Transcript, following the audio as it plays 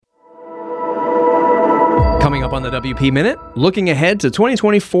Coming up on the WP Minute, looking ahead to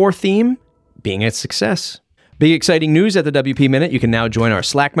 2024 theme, being a success. Big exciting news at the WP Minute. You can now join our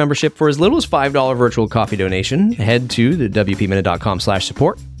Slack membership for as little as $5 virtual coffee donation. Head to the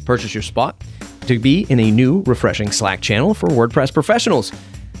WPMinute.com/support. Purchase your spot to be in a new, refreshing Slack channel for WordPress professionals.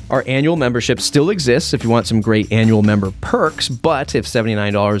 Our annual membership still exists if you want some great annual member perks, but if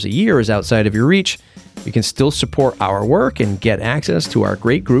 $79 a year is outside of your reach, you can still support our work and get access to our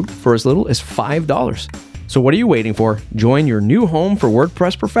great group for as little as $5. So what are you waiting for? Join your new home for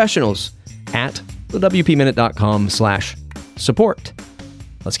WordPress professionals at thewpminute.com/support.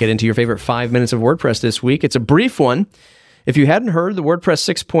 Let's get into your favorite 5 minutes of WordPress this week. It's a brief one. If you hadn't heard, the WordPress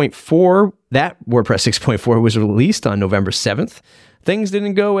 6.4, that WordPress 6.4 was released on November 7th. Things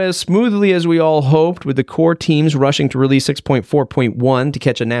didn't go as smoothly as we all hoped, with the core teams rushing to release 6.4.1 to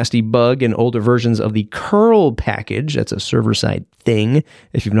catch a nasty bug in older versions of the curl package. That's a server-side thing,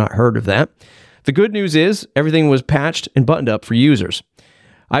 if you've not heard of that. The good news is everything was patched and buttoned up for users.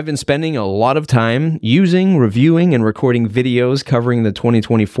 I've been spending a lot of time using, reviewing, and recording videos covering the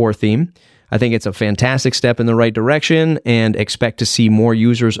 2024 theme. I think it's a fantastic step in the right direction and expect to see more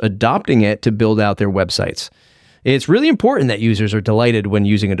users adopting it to build out their websites. It's really important that users are delighted when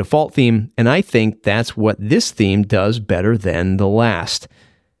using a default theme, and I think that's what this theme does better than the last.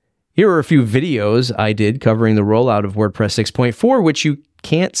 Here are a few videos I did covering the rollout of WordPress 6.4, which you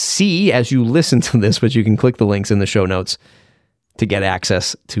can't see as you listen to this, but you can click the links in the show notes to get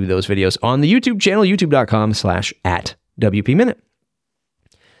access to those videos on the YouTube channel, youtube.com/@WPMinute.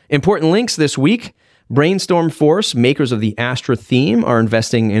 Important links this week. Brainstorm Force, makers of the Astra theme, are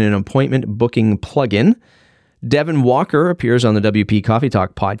investing in an appointment booking plugin. Devin Walker appears on the WP Coffee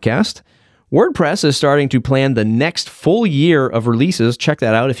Talk podcast. WordPress is starting to plan the next full year of releases. Check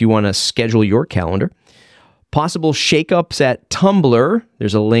that out if you want to schedule your calendar. Possible shakeups at Tumblr.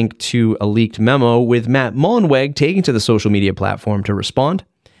 There's a link to a leaked memo with Matt Mullenweg taking to the social media platform to respond.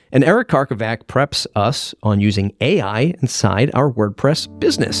 And Eric Karkovac preps us on using AI inside our WordPress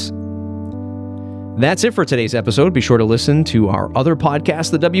business. That's it for today's episode. Be sure to listen to our other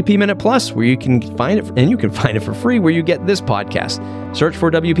podcast, the WP Minute Plus, where you can find it, and you can find it for free where you get this podcast. Search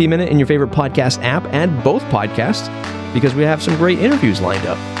for WP Minute in your favorite podcast app and both podcasts, because we have some great interviews lined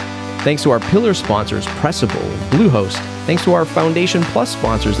up. Thanks to our pillar sponsors, Pressable and Bluehost. Thanks to our Foundation Plus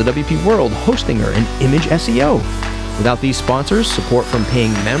sponsors, the WP World, Hostinger, and Image SEO. Without these sponsors, support from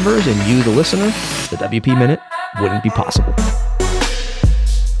paying members, and you, the listener, the WP Minute wouldn't be possible.